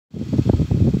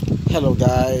Hello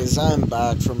guys, I'm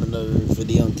back from another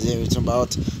video and today we're talking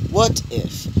about what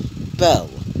if Belle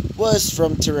was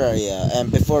from Terraria. And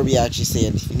before we actually say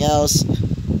anything else,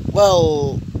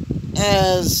 well,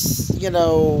 as you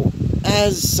know,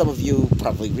 as some of you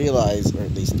probably realize, or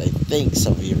at least I think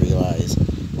some of you realize,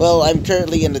 well, I'm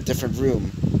currently in a different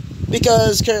room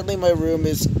because currently my room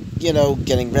is,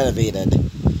 getting renovated.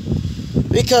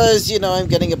 Because, I'm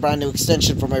getting a brand new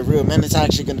extension for my room, and it's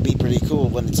actually going to be pretty cool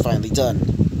when it's finally done.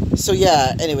 So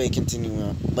yeah, anyway, continue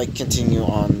on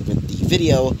with the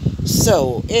video.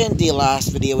 So, in the last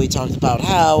video, we talked about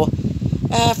how,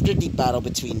 after the battle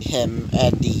between him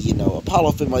and the,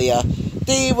 Apollo Familia,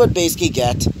 they would basically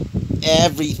get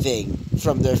everything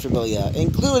from their Familia,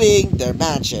 including their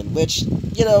mansion, which,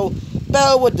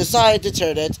 Belle would decide to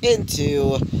turn it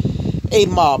into a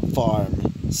mob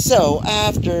farm. So,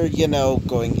 after,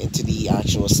 going into the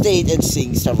actual estate and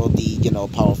seeing several of the,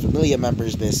 Apollo Familia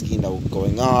members basically,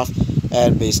 going off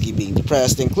and basically being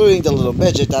depressed, including the little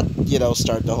midget that,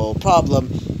 started the whole problem,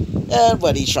 and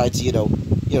when he tried to,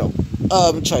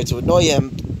 try to annoy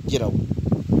him,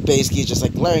 basically just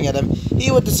like glaring at him,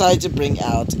 he would decide to bring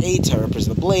out a Terra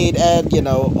Prisma blade and,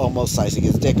 almost slicing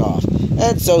his dick off.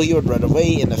 And so he would run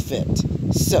away in a fit.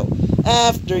 So,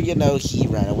 after, he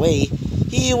ran away,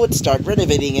 he would start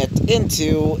renovating it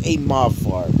into a mob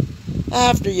farm.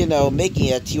 After, making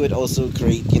it, he would also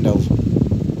create,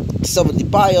 some of the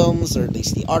biomes, or at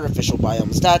least the artificial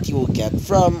biomes that you will get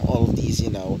from all of these,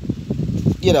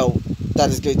 that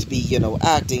is going to be,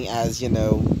 acting as,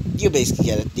 you basically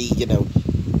get it,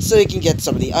 so you can get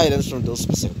some of the items from those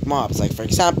specific mobs. Like, for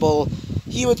example,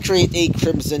 he would create a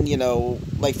crimson,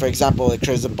 like, for example, a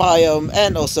crimson biome,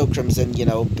 and also crimson,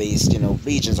 based,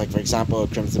 regions, like, for example, a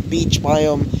crimson beach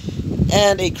biome,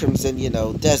 and a crimson,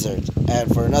 desert.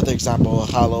 And for another example,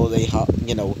 hallowed, a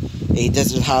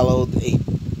desert hallowed,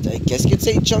 I guess you could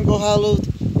say jungle hallowed.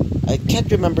 I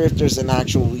can't remember if there's an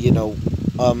actual,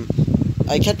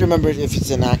 I can't remember if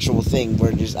it's an actual thing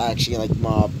where there's actually, like,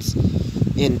 mobs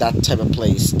in that type of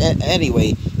place.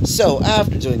 Anyway, so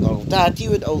after doing all of that, you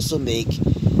would also make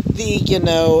the,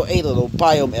 a little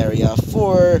biome area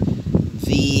for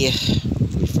the,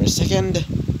 wait for a second,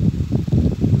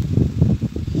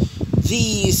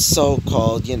 the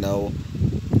so-called, the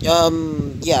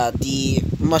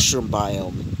mushroom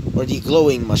biome, or the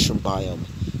glowing mushroom biome.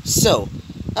 So,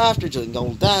 after doing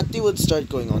all that, they would start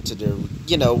going on to their,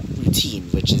 routine,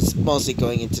 which is mostly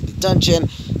going into the dungeon,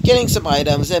 getting some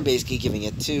items, and basically giving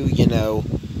it to, the,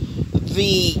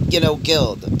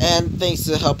 guild. And thanks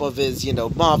to the help of his,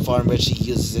 mob farm, which he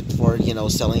uses it for,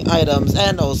 selling items,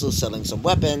 and also selling some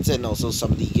weapons, and also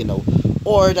some of the,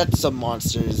 or that some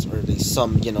monsters, or at least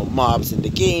some, mobs in the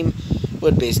game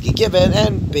would basically give it,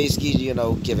 and basically,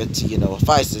 give it to,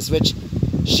 Hephaestus, which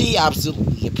she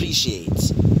absolutely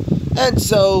appreciates. And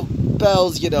so,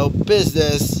 Belle's,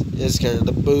 business is kind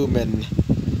of booming.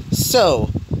 So,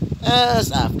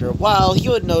 as after a while, he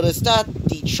would notice that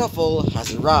the truffle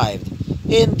has arrived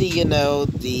in the,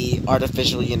 the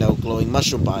artificial, glowing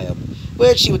mushroom biome,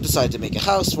 which he would decide to make a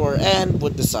house for, and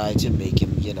would decide to make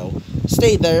him,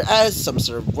 stay there as some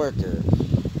sort of worker.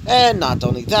 And not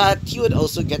only that, he would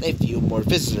also get a few more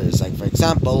visitors, like, for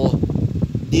example,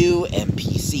 new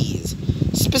NPCs.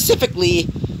 Specifically,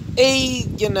 a,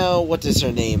 what is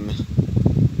her name?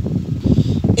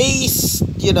 A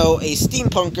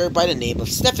steampunker by the name of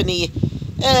Stephanie,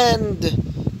 and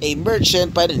a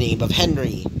merchant by the name of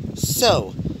Henry.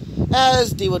 So,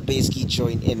 as they would basically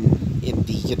join in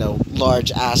the,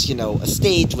 large-ass,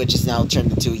 estate, which is now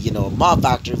turned into, a mob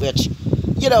factory, which,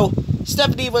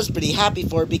 Stephanie was pretty happy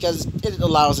for, because it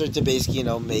allows her to basically,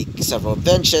 make several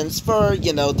inventions for,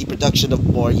 the production of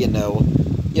more,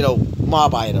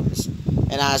 mob items.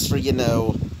 And as for,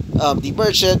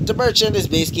 the merchant is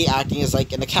basically acting as,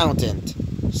 like, an accountant.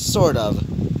 Sort of.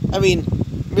 I mean,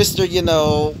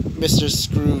 Mr.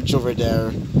 Scrooge over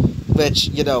there, which,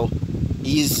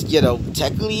 he's,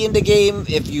 technically in the game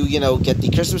if you, get the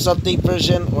Christmas update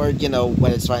version, or,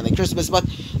 when it's finally Christmas, but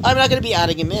I'm not going to be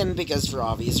adding him in because for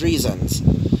obvious reasons.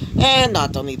 And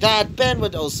not only that, Ben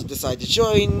would also decide to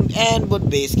join, and would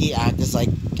basically act as, like,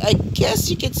 I guess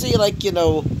you could say, like,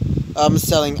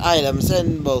 selling items,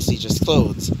 and mostly just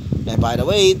clothes. And by the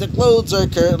way, the clothes are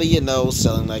currently,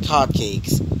 selling like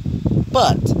hotcakes.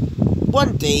 But,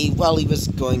 one day, while he was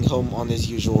going home on his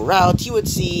usual route, he would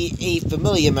see a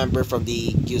Familia member from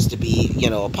the used-to-be,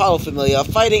 Apollo Familia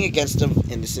fighting against an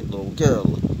innocent little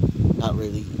girl. Not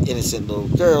really innocent little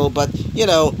girl, but, you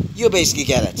basically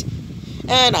get it.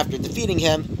 And after defeating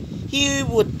him, he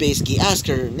would basically ask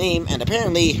her name, and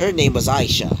apparently her name was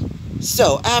Aisha.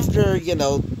 So, after,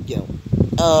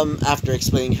 after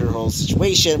explaining her whole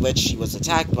situation, which she was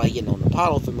attacked by, an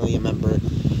Apollo Familia member,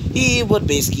 he would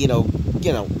basically,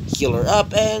 heal her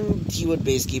up, and he would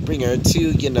basically bring her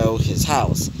to, his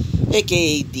house,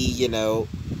 aka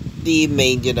the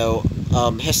main,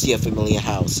 Hestia Familia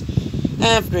house.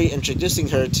 After introducing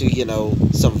her to,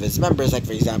 some of his members, like,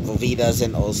 for example, Vitas,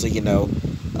 and also,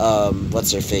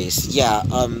 what's her face? Yeah,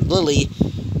 Lily,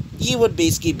 he would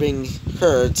basically bring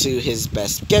her to his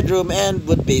best bedroom and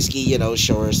would basically,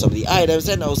 show her some of the items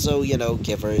and also,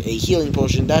 give her a healing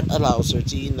potion that allows her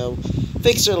to,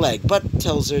 fix her leg, but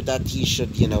tells her that he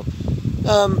should,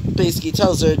 basically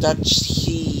tells her that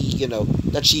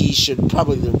that she should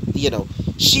probably,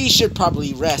 she should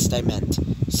probably rest, I meant.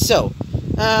 So,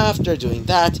 after doing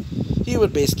that, he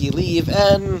would basically leave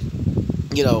and,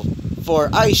 for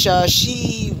Aisha,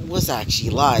 she was actually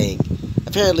lying.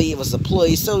 Apparently, it was a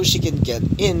ploy so she can get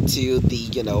into the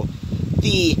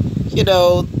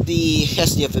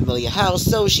Hestia Familia house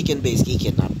so she can basically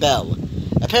kidnap Belle.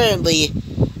 Apparently,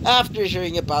 after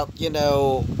hearing about,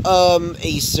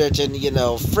 a certain,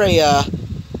 Freya,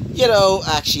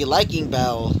 actually liking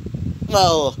Belle,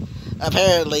 well,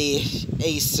 apparently,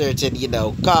 a certain,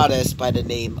 goddess by the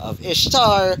name of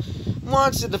Ishtar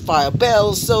wants to defile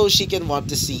Belle so she can want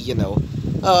to see,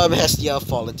 Hestia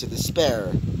fall into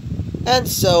despair. And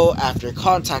so, after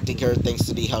contacting her thanks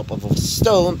to the help of a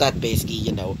stone that basically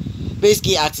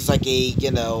acts as like a,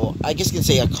 I guess you can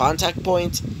say a contact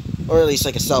point, or at least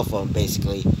like a cell phone,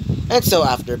 basically. And so,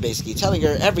 after basically telling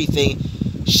her everything,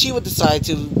 she would decide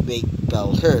to make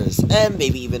Belle hers, and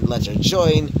maybe even let her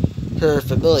join her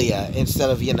Familia, instead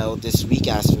of, this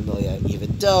weak-ass Familia,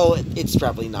 even though it's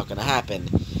probably not gonna happen.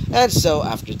 And so,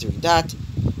 after doing that,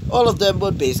 all of them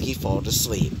would basically fall to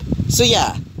sleep. So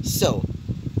yeah,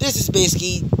 this is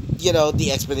basically, the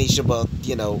explanation about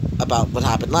what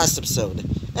happened last episode.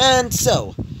 And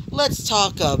so, let's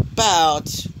talk about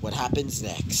what happens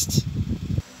next.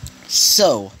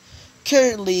 So,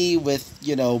 currently with,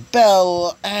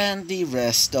 Belle and the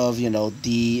rest of,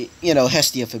 the,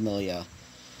 Hestia Familia,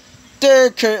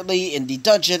 they're currently in the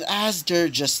dungeon as they're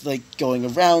just,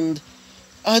 going around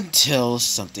until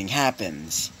something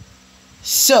happens.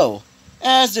 So,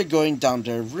 as they're going down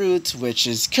their route, which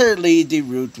is currently the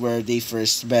route where they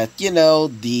first met,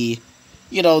 the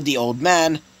old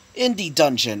man in the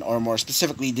dungeon, or more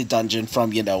specifically, the dungeon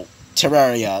from,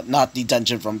 Terraria, not the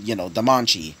dungeon from,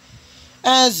 Damanchi.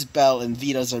 As Belle and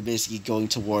Vitas are basically going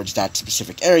towards that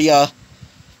specific area,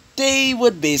 they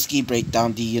would basically break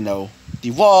down the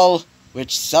wall,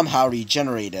 which somehow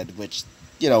regenerated, which,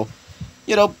 Belle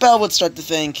would start to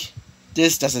think,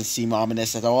 this doesn't seem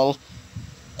ominous at all.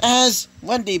 As,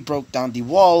 when they broke down the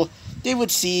wall, they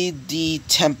would see the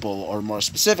temple, or more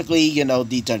specifically,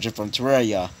 the dungeon from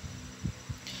Terraria.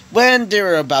 When they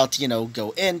were about to,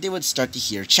 go in, they would start to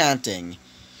hear chanting,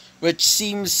 which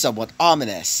seems somewhat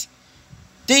ominous.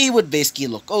 They would basically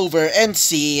look over and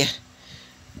see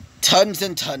tons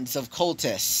and tons of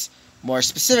cultists. More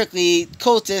specifically,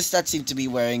 cultists that seem to be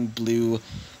wearing blue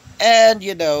and,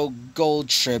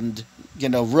 gold-trimmed,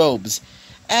 robes,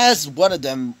 as one of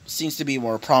them seems to be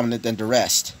more prominent than the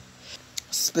rest.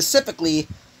 Specifically,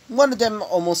 one of them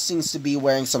almost seems to be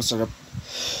wearing some sort of...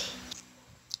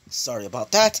 Sorry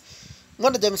about that.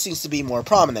 One of them seems to be more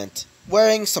prominent,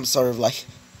 wearing some sort of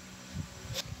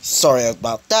Sorry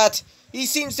about that. He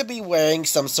seems to be wearing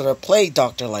some sort of plague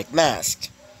doctor-like mask,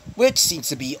 which seems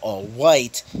to be all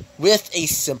white, with a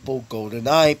simple golden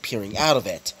eye peering out of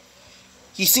it.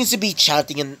 He seems to be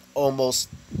chanting in an almost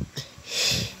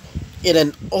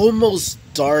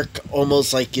dark,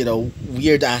 almost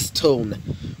weird-ass tone,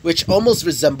 which almost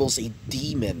resembles a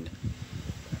demon.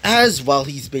 As while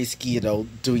he's basically,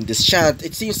 doing this chant,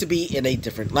 it seems to be in a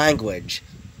different language.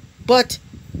 But,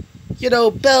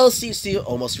 Belle seems to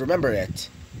almost remember it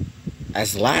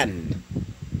as Latin.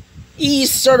 He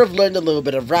sort of learned a little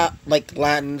bit of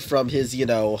Latin from his,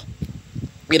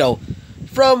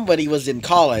 from when he was in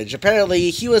college.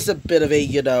 Apparently, he was a bit of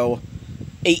a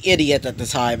idiot at the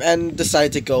time and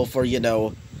decided to go for,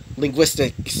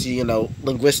 linguistic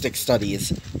studies,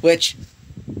 which,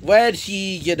 when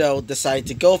he, decided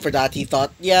to go for that, he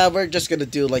thought, yeah, we're just gonna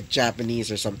do,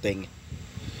 Japanese or something.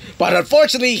 But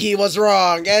unfortunately, he was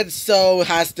wrong, and so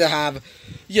has to have,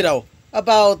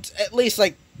 about at least,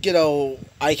 I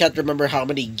can't remember how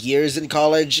many years in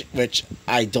college, which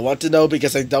I don't want to know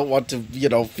because I don't want to,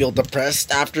 feel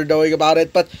depressed after knowing about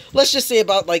it, but let's just say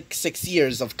about, 6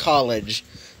 years of college.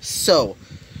 So,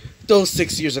 those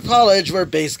 6 years of college were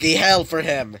basically hell for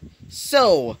him.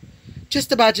 So,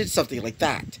 just imagine something like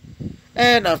that.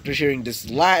 And after hearing this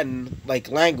Latin,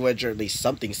 language, or at least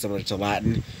something similar to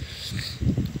Latin,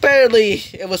 Apparently,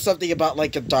 it was something about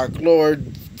like a Dark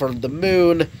Lord from the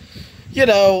moon. You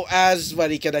know, as when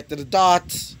he connected the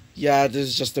dots, yeah, this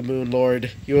is just the Moon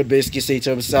Lord. He would basically say to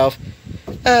himself,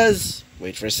 as,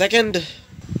 wait for a second.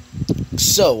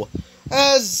 So,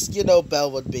 as, you know, Belle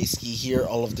would basically hear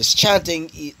all of this chanting,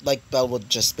 like, Belle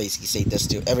would just basically say this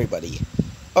to everybody.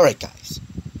 Alright, guys.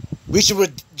 We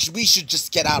should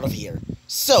just get out of here.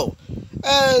 So,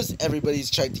 as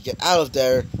everybody's trying to get out of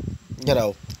there, you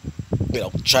know,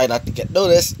 try not to get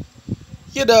noticed,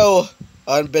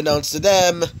 unbeknownst to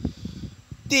them,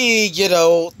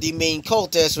 the main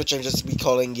cultist, which I'm just be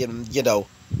calling him,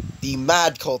 the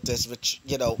mad cultist, which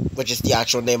is the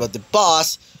actual name of the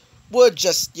boss, would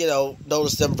just,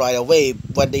 notice them right away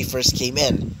when they first came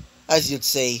in. As you'd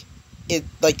say,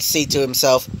 say to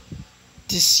himself,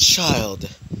 this child,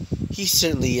 he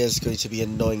certainly is going to be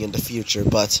annoying in the future,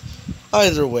 but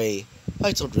either way,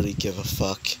 I don't really give a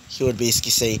fuck, he would basically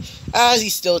say, as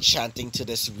he's still chanting to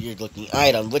this weird-looking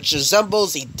item, which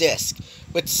resembles a disc,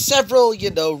 with several,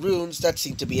 runes that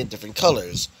seem to be in different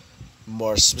colors.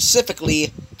 More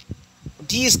specifically,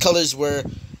 these colors were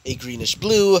a greenish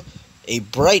blue, a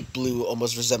bright blue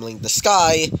almost resembling the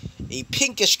sky, a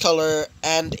pinkish color,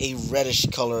 and a reddish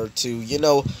color to,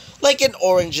 like an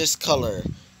orangish color.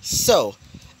 So,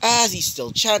 as he's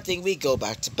still chanting, we go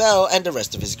back to Belle and the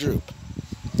rest of his group.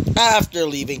 After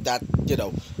leaving that,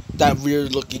 that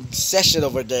weird-looking session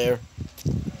over there,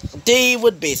 they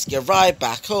would basically arrive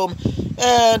back home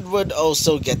and would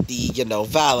also get the,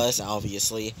 Valis,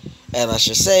 obviously. And let's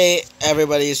just say,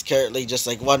 everybody is currently just,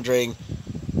 wondering,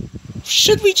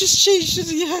 should we just change to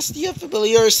the Hestia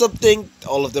Familiar or something?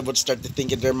 All of them would start to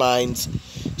think in their minds.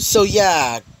 So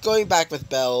yeah, going back with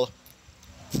Belle.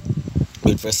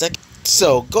 Wait for a sec.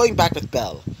 So, going back with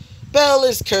Belle. Belle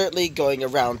is currently going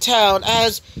around town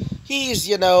as he's,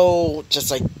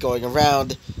 just going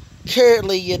around.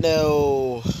 Currently,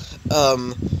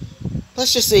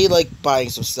 let's just say, buying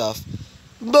some stuff.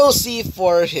 Mostly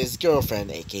for his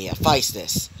girlfriend, aka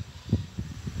Feistus.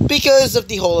 Because of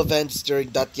the whole events during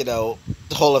that,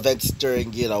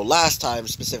 last time,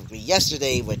 specifically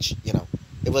yesterday, which,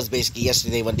 it was basically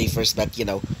yesterday when they first met,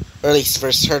 or at least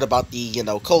first heard about the,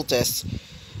 cultists.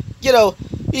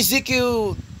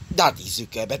 Not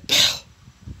Izuku, I meant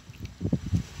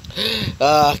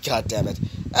Belle. God damn it.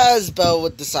 As Belle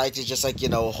would decide to just,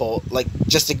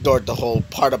 just ignore the whole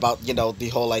part about, the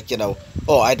whole, the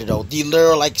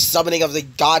literal, summoning of the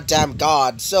goddamn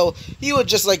god. So, he would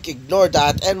just, ignore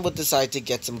that and would decide to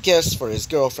get some gifts for his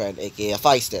girlfriend, aka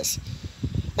Feistus.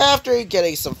 After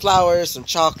getting some flowers, some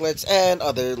chocolates, and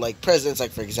other, presents,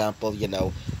 for example,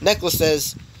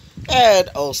 necklaces, and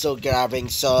also grabbing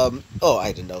some,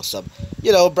 some,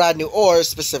 brand new ores,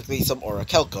 specifically some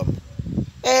orichalcum.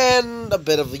 And a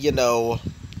bit of,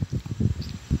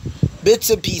 bits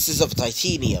and pieces of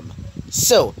titanium.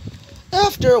 So,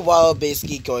 after a while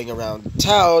basically going around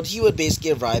town, he would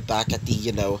basically arrive back at the,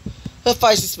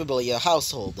 Hephaestus Familia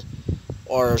household.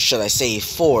 Or should I say,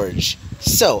 forge.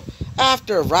 So,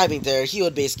 after arriving there, he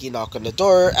would basically knock on the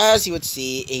door as he would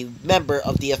see a member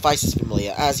of the Hephaestus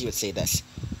Familia, as he would say this.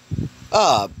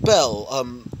 Belle,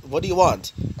 what do you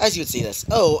want? As you would say this.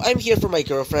 Oh, I'm here for my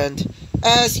girlfriend.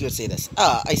 As he would say this.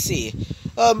 Ah, I see.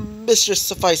 Mistress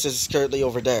Hephaestus is currently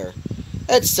over there.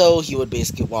 And so he would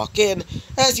basically walk in,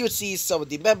 as you would see some of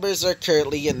the members are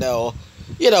currently,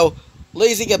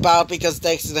 lazing about because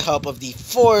thanks to the help of the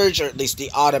forge, or at least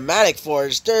the automatic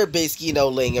forge, they're basically,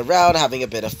 laying around having a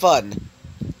bit of fun.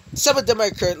 Some of them are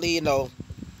currently,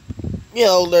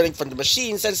 learning from the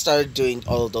machines and started doing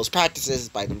all of those practices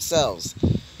by themselves.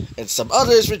 And some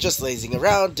others were just lazing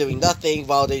around, doing nothing,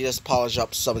 while they just polish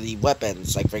up some of the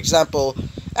weapons. For example,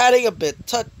 adding a bit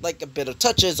of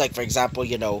touches, for example,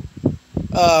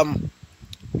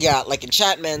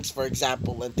 enchantments, for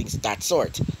example, and things of that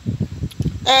sort.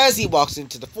 As he walks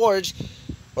into the forge,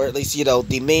 or at least,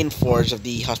 the main forge of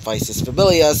the Hephaestus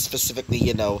Familia, specifically,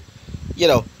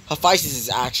 Hephaestus'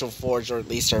 actual forge, or at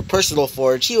least her personal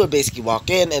forge, he would basically walk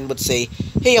in and would say,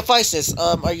 "Hey, Hephaestus,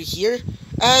 are you here?"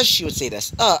 As she would say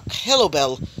this, "Hello,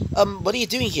 Belle, what are you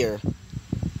doing here?"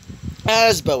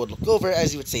 As Belle would look over,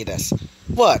 as he would say this,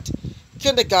 "What?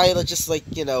 Can the guy just,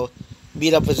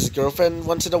 meet up with his girlfriend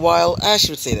once in a while?" As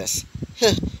she would say this,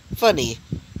 "Heh, funny.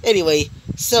 Anyway,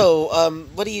 so,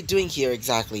 what are you doing here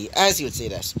exactly?" As he would say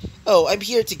this, "Oh, I'm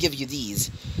here to give you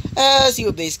these." As he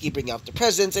would basically bring out the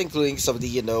presents, including some of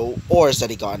the, ores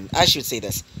that he gotten. As she would say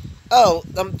this, "Oh,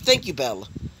 thank you, Belle.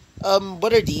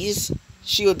 What are these?"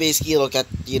 She would basically look at,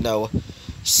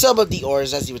 some of the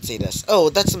ores as he would say this. "Oh,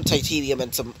 that's some titanium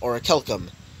and some orichalcum."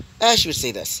 As she would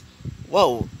say this,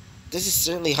 "Whoa, this is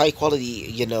certainly high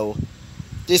quality,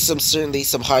 There's certainly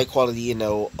some high quality,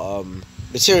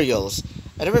 materials.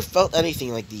 I never felt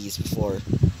anything like these before.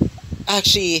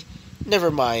 Actually,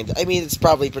 never mind. I mean, it's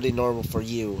probably pretty normal for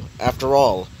you, after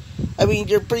all. I mean,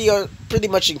 you're pretty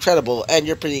much incredible, and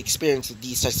you're pretty experienced with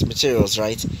these types of materials,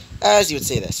 right? As you would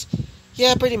say this.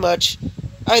 Yeah, pretty much.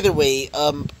 Either way,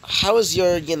 how is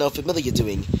your, familia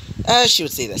doing? As she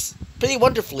would say this. Pretty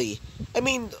wonderfully. I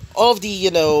mean, all of the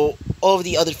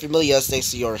other familias,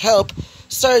 thanks to your help,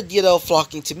 started,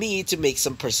 flocking to me to make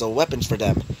some personal weapons for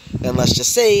them. And let's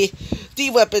just say, the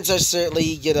weapons are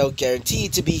certainly,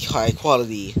 guaranteed to be high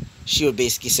quality. She would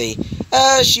basically say,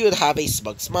 as she would have a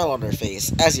smug smile on her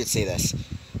face, as you'd say this.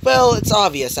 Well, it's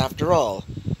obvious, after all.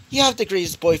 You have the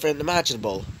greatest boyfriend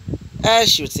imaginable. As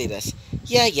she would say this.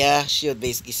 Yeah, she would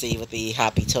basically say with a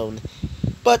happy tone.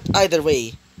 But either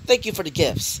way, thank you for the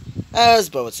gifts. As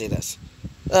Bo would say this.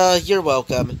 You're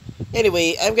welcome.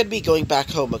 Anyway, I'm gonna be going back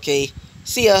home, okay?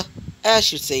 See ya. As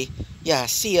she would say, yeah,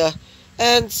 see ya.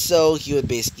 And so he would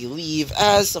basically leave,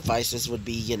 as Sophisis would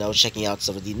be, checking out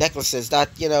some of the necklaces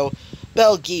that,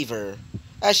 Belle gave her.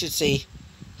 I should say,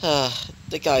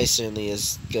 the guy certainly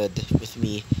is good with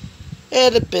me.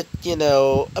 And a bit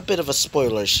of a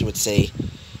spoiler, she would say.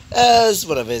 As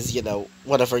one of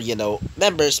her,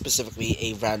 members, specifically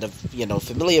a random,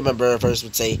 familiar member of hers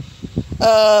would say,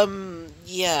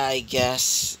 yeah, I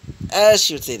guess. As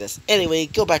she would say this. Anyway,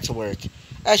 go back to work.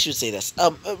 As she would say this.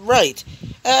 Right.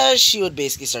 As she would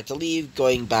basically start to leave,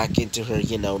 going back into her,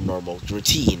 normal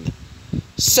routine.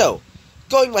 So,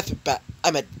 going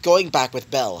back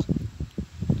with Belle.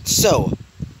 So,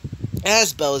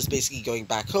 as Belle is basically going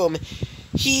back home,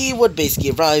 he would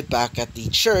basically arrive back at the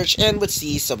church and would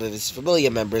see some of his familiar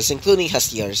members, including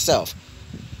Hestia herself.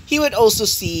 He would also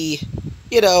see,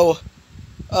 Aisha.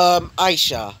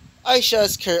 Aisha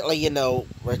is currently,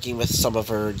 working with some of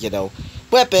her,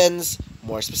 weapons.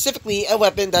 More specifically, a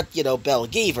weapon that, Belle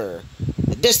gave her.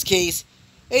 In this case,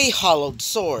 a hollowed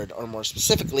sword, or more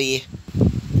specifically,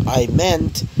 I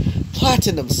meant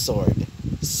platinum sword.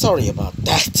 Sorry about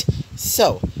that.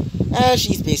 So, as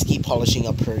she's basically polishing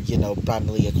up her,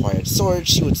 brandly acquired sword,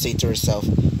 she would say to herself,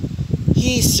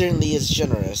 he certainly is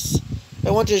generous. I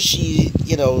wonder if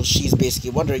she's basically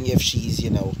wondering if she's,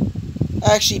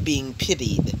 actually being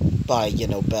pitied by,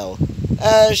 Belle.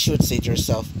 As she would say to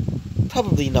herself,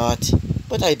 probably not.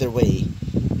 But either way,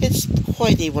 it's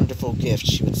quite a wonderful gift,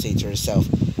 she would say to herself.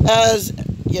 As,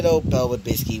 Belle would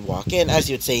basically walk in, as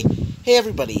you would say, hey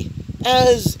everybody.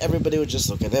 As everybody would just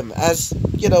look at him, as,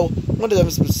 one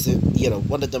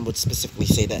of them would specifically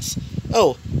say this.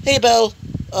 Oh, hey Belle,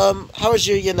 how is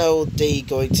your, day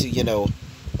going to,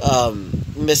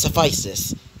 Miss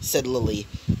Aphysis? Said Lily.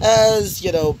 As,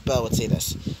 Belle would say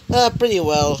this. Pretty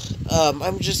well.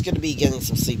 I'm just gonna be getting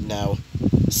some sleep now.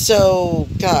 So,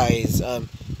 guys, do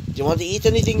you want to eat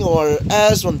anything? Or,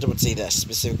 as one would say this,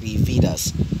 specifically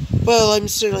Vitas. Well, I'm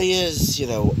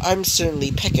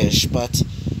certainly peckish, but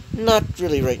not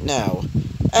really right now.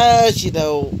 As,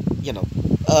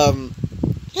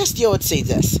 Hestia would say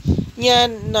this. Yeah,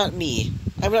 not me.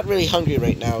 I'm not really hungry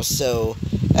right now, so,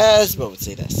 as Bo would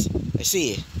say this. I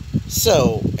see.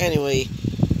 So, anyway,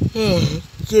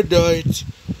 good night.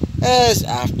 As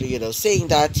after, saying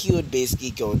that, he would basically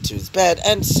go into his bed,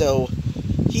 and so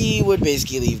he would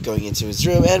basically leave going into his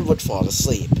room and would fall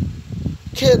asleep.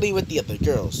 Currently with the other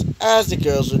girls, as the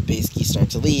girls would basically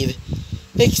start to leave,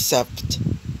 except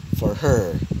for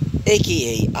her,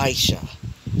 aka Aisha.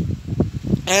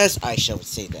 As Aisha would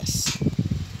say this.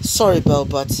 Sorry, Belle,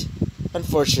 but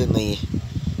unfortunately,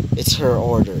 it's her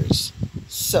orders.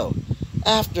 So,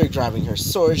 after grabbing her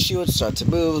sword, she would start to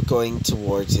move, going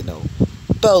towards,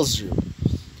 Belle's room.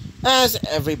 As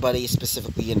everybody,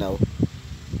 specifically,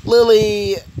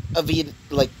 Lily,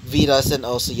 Vitas, and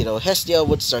also, Hestia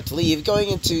would start to leave, going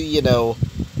into,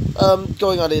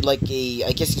 going on I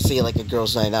guess you could say, a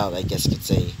girls' night out, I guess you could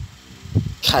say.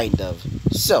 Kind of.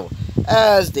 So,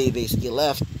 as they basically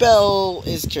left, Belle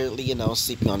is currently,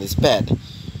 sleeping on his bed.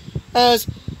 As,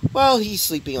 while he's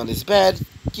sleeping on his bed,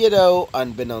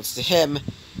 unbeknownst to him,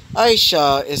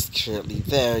 Aisha is currently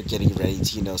there getting ready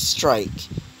to, strike.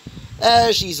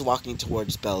 As she's walking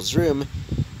towards Belle's room,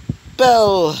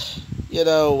 Belle,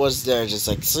 was there just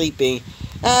sleeping,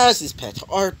 as his pet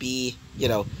harpy,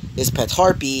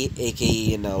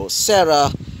 aka,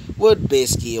 Sarah, would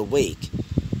basically awake.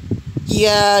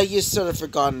 Yeah, you sort of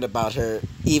forgotten about her,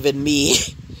 even me.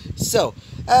 So,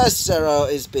 as Sarah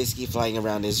is basically flying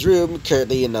around his room,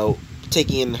 currently,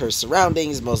 taking in her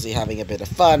surroundings, mostly having a bit of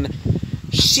fun,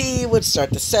 she would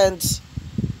start to sense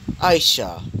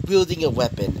Aisha wielding a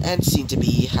weapon and seemed to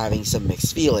be having some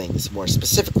mixed feelings, more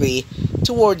specifically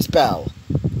towards Belle.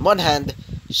 On one hand,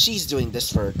 she's doing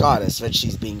this for her goddess when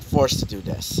she's being forced to do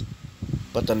this.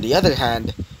 But on the other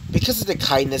hand, because of the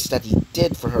kindness that he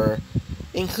did for her,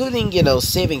 including,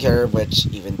 saving her, which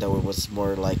even though it was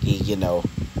more like a,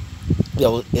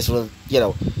 it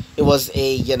was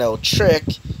a, trick,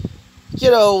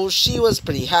 she was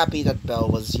pretty happy that Belle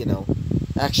was,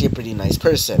 actually a pretty nice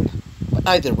person. But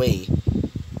either way,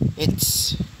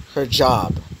 it's her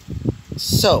job.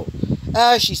 So,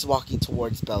 as she's walking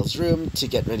towards Belle's room to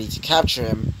get ready to capture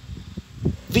him,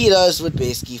 Vitas would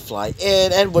basically fly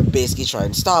in and would basically try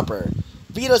and stop her.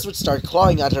 Vitas would start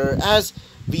clawing at her as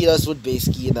Vitas would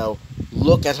basically,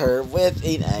 look at her with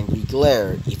an angry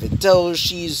glare, even though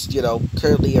she's,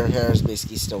 currently her hair is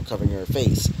basically still covering her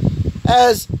face.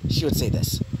 As she would say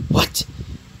this, "What?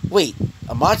 Wait,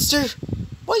 a monster?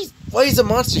 Why is a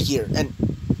monster here? And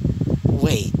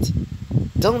wait,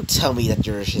 don't tell me that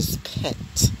you're his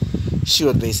pet," she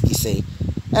would basically say,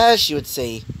 as she would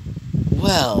say,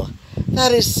 "Well,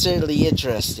 that is certainly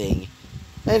interesting,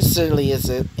 and certainly is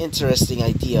an interesting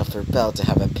idea for Belle to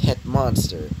have a pet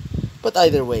monster. But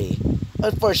either way,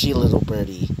 unfortunately, little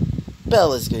birdie,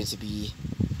 Belle is going to be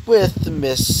with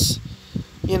Miss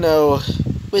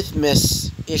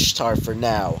Ishtar for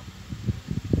now.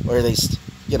 Or at least,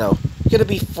 gonna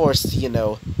be forced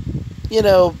to,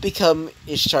 become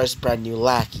Ishtar's brand new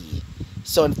lackey.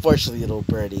 So unfortunately, little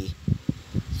birdie,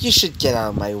 you should get out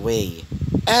of my way."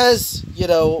 As,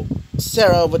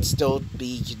 Sarah would still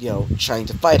be, trying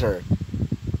to fight her.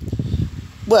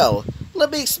 Well,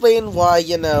 let me explain why,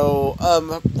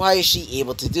 why is she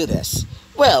able to do this?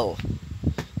 Well,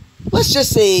 let's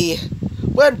just say,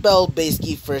 when Belle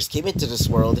basically first came into this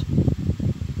world,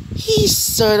 he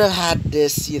sort of had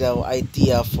this,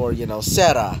 idea for,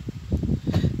 Sarah.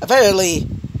 Apparently,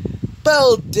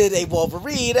 Belle did a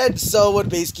Wolverine, and so would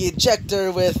basically inject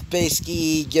her with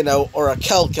basically,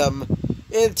 orichalcum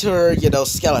into her,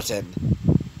 skeleton.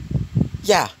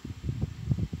 Yeah.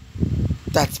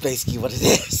 That's basically what it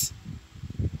is.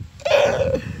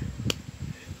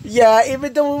 Yeah,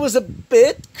 even though it was a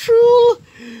bit cruel,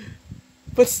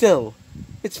 but still,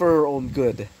 it's for her own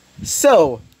good.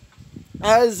 So,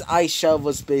 as Aisha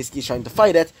was basically trying to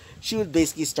fight it, she would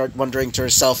basically start wondering to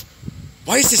herself,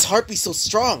 why is this harpy so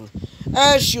strong?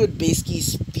 As she would basically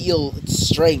feel its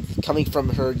strength coming from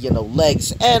her,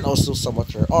 legs and also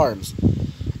somewhat her arms.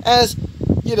 As,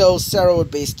 Sarah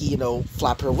would basically,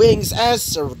 flap her wings as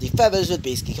several of the feathers would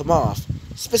basically come off.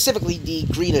 Specifically the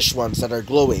greenish ones that are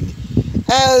glowing.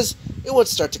 As it would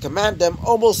start to command them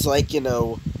almost like,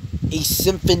 a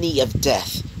symphony of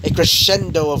death. A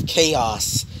crescendo of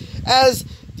chaos. As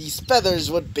these feathers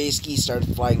would basically start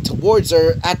flying towards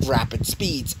her at rapid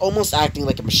speeds, almost acting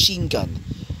like a machine gun.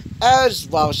 As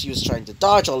while she was trying to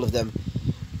dodge all of them,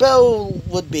 Belle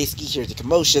would basically hear the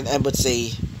commotion and would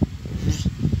say,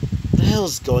 "What the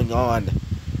hell's going on?"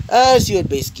 As he would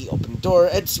basically open the door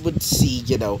and would see,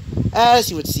 as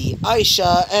he would see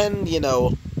Aisha and,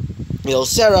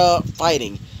 Sarah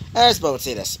fighting. As Belle would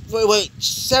say this, wait,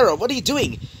 Sarah, what are you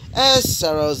doing? As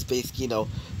Sarah was basically,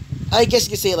 I guess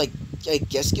you could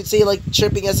say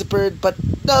chirping as a bird, but,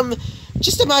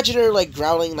 just imagine her,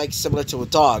 growling, similar to a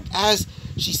dog, as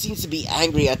she seems to be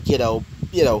angry at, wait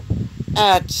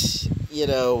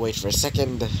for a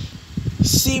second,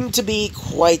 seemed to be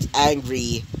quite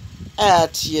angry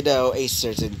at, a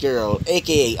certain girl,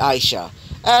 aka Aisha.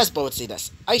 As Belle would say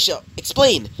this, "Aisha,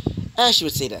 explain!" As she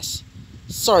would say this,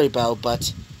 "Sorry, Belle,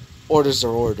 but orders are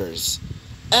orders."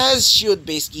 As she would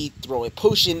basically throw a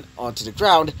potion onto the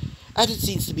ground, as it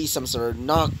seems to be some sort of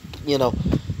knockback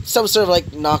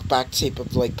type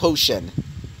of potion.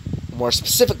 More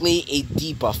specifically, a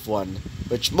debuff one,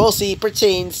 which mostly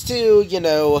pertains to,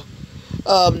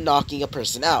 knocking a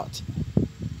person out.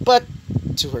 But,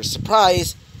 to her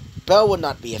surprise, Belle would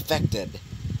not be affected.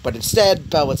 But instead,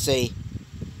 Belle would say,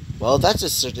 "Well, that's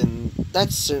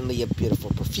certainly a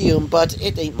beautiful perfume, but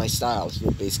it ain't my style," he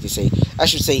would basically say. I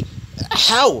should say,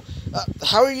 "How?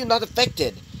 How are you not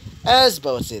affected?" As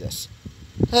Belle would say this,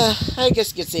 "I guess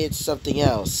you could say it's something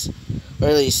else. Or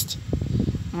at least,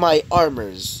 my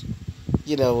armor's,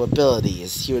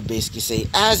 abilities," he would basically say,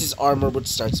 as his armor would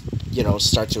start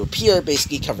to appear,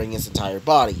 basically covering his entire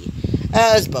body.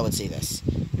 As Belle would say this,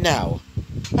 "Now,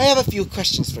 I have a few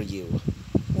questions for you.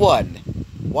 1.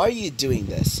 Why are you doing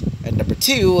this? And number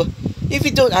 2, if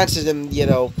you don't answer them,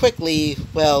 quickly,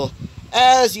 well,"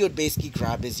 as you would basically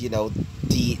grab his,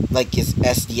 his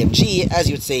SDMG, as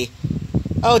you would say,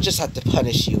 "I'll just have to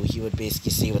punish you," he would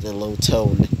basically say with a low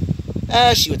tone.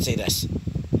 As she would say this,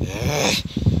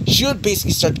 she would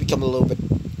basically start to become a little bit,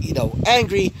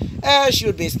 angry, as she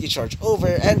would basically charge over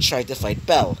and try to fight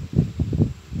Belle.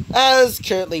 As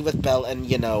currently with Belle and,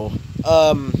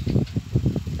 um,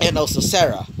 and also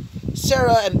Sarah.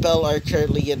 Sarah and Belle are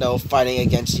currently, fighting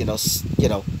against,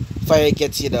 fighting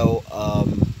against,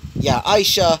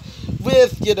 Aisha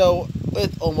with,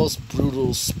 with almost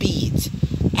brutal speed.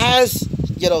 As,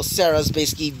 Sarah's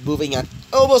basically moving at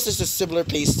almost as a similar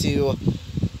pace to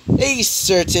a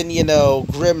certain,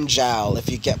 Grimjowl, if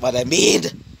you get what I mean.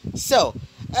 So,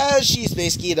 as she's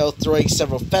basically, throwing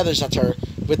several feathers at her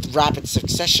with rapid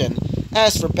succession.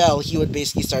 As for Bell, he would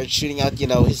basically start shooting out,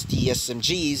 his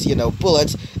DSMGs,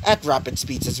 bullets at rapid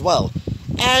speeds as well.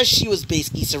 As she was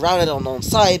basically surrounded on one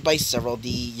side by several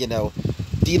the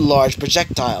large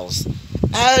projectiles.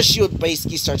 As she would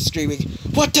basically start screaming,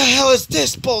 "What the hell is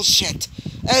this bullshit?"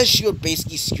 As she would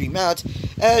basically scream out,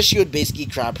 as she would basically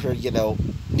grab her,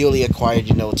 newly acquired,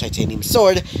 titanium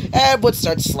sword, and would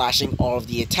start slashing all of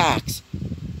the attacks.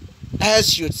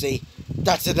 As she would say,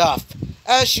 "That's enough."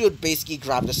 As she would basically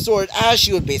grab the sword, as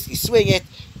she would basically swing it,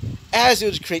 as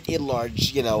it would create a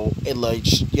large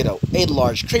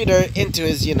crater into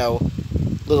his,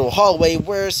 little hallway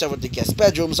where some of the guest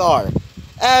bedrooms are.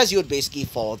 As he would basically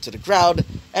fall to the ground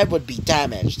and would be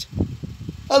damaged.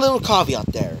 A little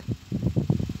caveat there.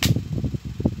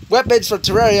 Weapons from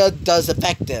Terraria does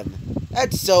affect him,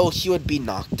 and so he would be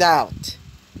knocked out.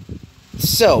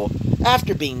 So,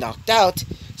 after being knocked out,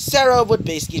 Sarah would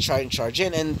basically try and charge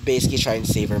in and basically try and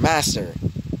save her master.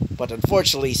 But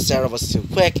unfortunately, Sarah was too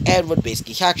quick and would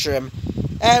basically capture him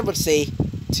and would say,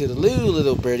 "Toodaloo,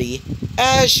 little birdie,"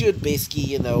 as she would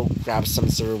basically, grab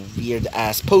some sort of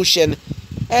weird-ass potion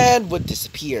and would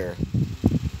disappear.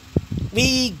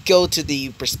 We go to the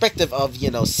perspective of,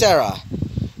 Sarah.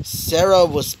 Sarah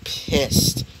was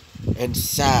pissed and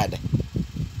sad.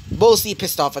 Mostly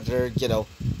pissed off at her,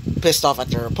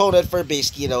 opponent for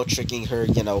basically, tricking her,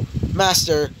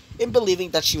 master in believing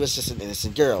that she was just an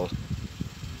innocent girl.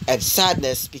 And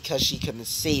sadness because she couldn't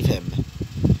save him.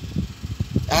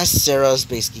 As Sarah was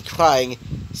basically crying,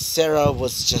 Sarah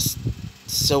was just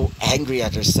so angry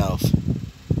at herself.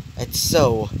 And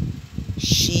so,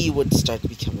 she would start to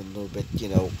become a little bit,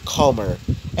 calmer,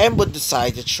 and would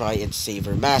decide to try and save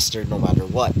her master no matter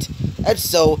what. And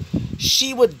so,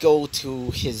 she would go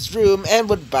to his room and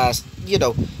would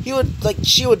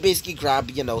she would basically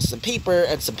grab, some paper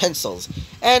and some pencils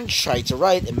and try to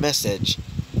write a message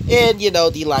in,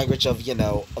 the language of,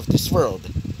 of this world.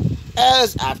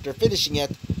 As after finishing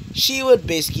it, she would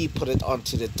basically put it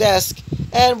onto the desk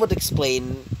and would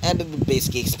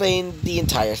basically explain the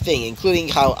entire thing, including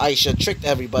how Aisha tricked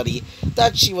everybody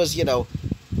that she was,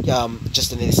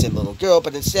 just an innocent little girl,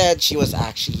 but instead she was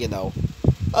actually,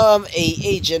 a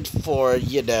agent for,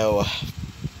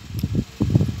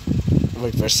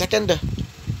 wait for a second,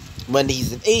 when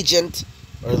he's an agent,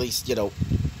 or at least,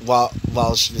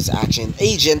 while she was actually an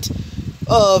agent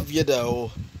of,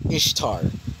 Ishtar.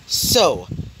 So,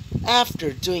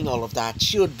 after doing all of that,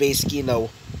 she would basically,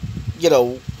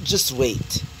 just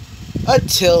wait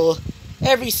until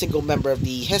every single member of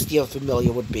the Hestia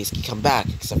Familia would basically come back,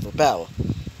 except for Belle.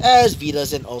 As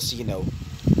Vitas and also,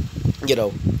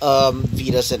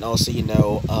 Vitas and also,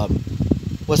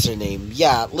 what's her name?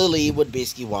 Yeah, Lily would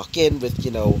basically walk in with,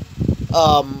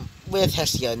 with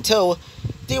Hestia until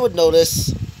they would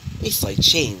notice a slight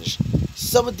change.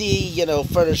 Some of the,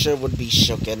 furniture would be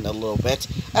shooken a little bit,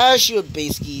 as she would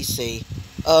basically say,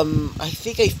 I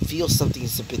think I feel something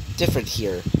is a bit different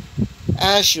here.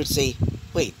 As she would say,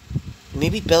 wait,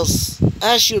 maybe Belle's...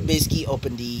 As she would basically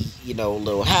open the,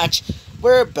 little hatch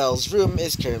where Belle's room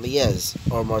currently is,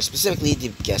 or more specifically, the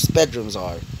guest bedrooms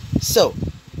are. So,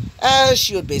 as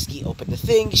she would basically open the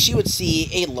thing, she would see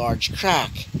a large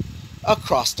crack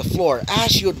across the floor,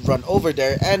 as she would run over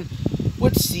there and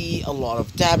would see a lot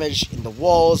of damage in the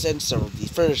walls and some of the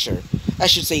furniture.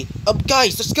 As she would say,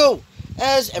 guys, let's go!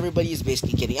 As everybody is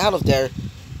basically getting out of there,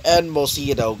 and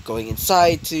mostly, going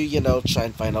inside to, try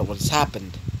and find out what has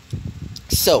happened.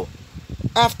 So,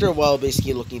 after a while,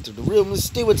 basically looking through the rooms,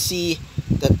 they would see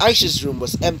that Aisha's room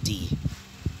was empty.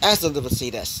 As one of them would say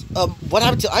this, what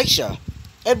happened to Aisha?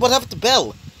 And what happened to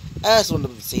Belle? As one of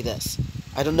them would say this,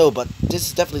 I don't know, but this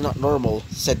is definitely not normal,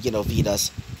 said, Vitas.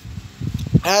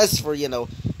 As for,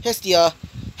 Hestia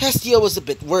was a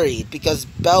bit worried, because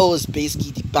Belle was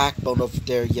basically the backbone of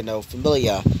their,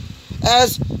 familia.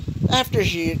 As, after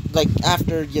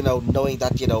knowing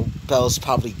that, Belle's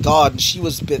probably gone, she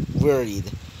was a bit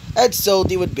worried. And so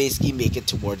they would basically make it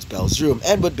towards Belle's room,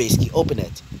 and would basically open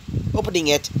it. Opening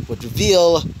it would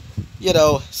reveal,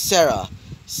 Sarah.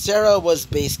 Sarah was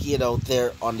basically,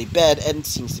 there on the bed, and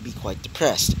seems to be quite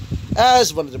depressed.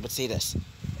 As one of them would say this,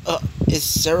 is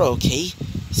Sarah okay?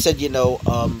 Said,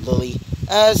 Lily.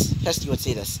 As Hestia would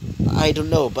say this, I don't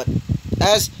know, but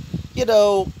as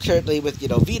currently with,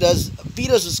 Vita's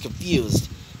was confused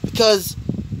because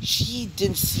she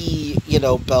didn't see,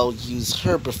 Belle use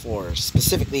her before,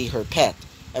 specifically her pet.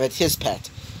 I mean, his pet.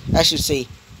 As she would say,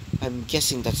 I'm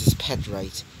guessing that's his pet,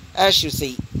 right? As she would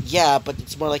say, yeah, but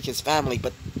it's more like his family,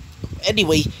 but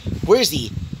anyway, where's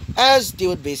he? As they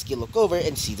would basically look over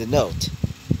and see the note.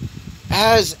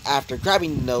 As after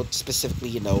grabbing the note,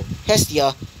 specifically,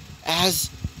 Hestia, as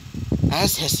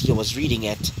Hestia was reading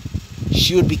it,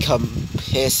 she would become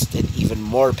pissed and even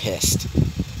more pissed.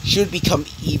 She would become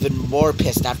even more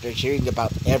pissed after hearing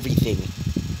about everything.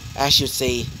 As she would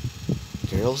say,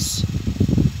 girls?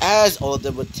 As all of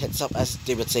them would tense up as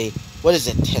they would say, what is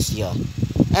it, Hestia?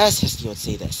 As Hestia would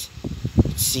say this,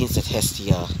 it seems that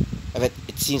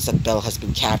Belle has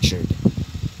been captured.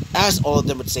 As all of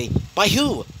them would say, by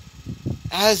who?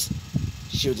 As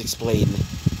she would explain,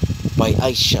 by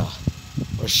Aisha,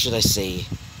 or should I say,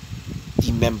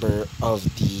 the member of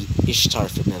the Ishtar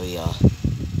familia.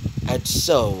 And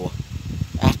so,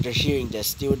 after hearing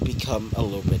this, they would become a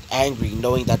little bit angry,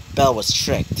 knowing that Belle was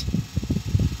tricked.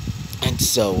 And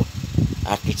so,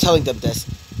 after telling them this,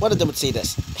 one of them would say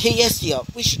this, hey Hestia,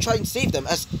 we should try and save them,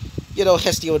 as,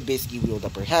 Hestia would basically wield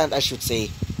up her hand, as she would say,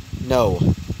 no,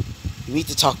 we need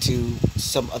to talk to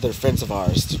some other friends of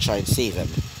ours to try and save him.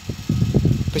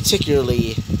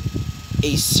 Particularly,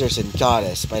 a certain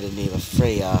goddess by the name of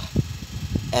Freya,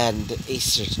 and a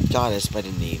certain goddess by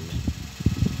the name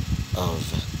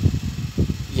of,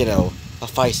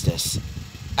 Hephaestus,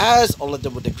 as all of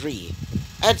them would agree.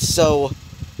 And so,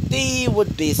 they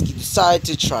would basically decide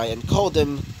to try and call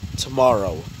them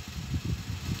tomorrow.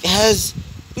 As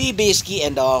we basically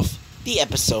end off the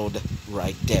episode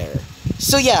right there.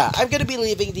 So yeah, I'm gonna be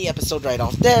leaving the episode right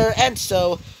off there, and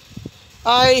so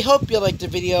I hope you liked the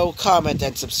video, comment,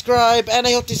 and subscribe, and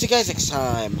I hope to see you guys next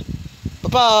time.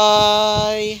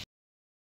 Bye-bye!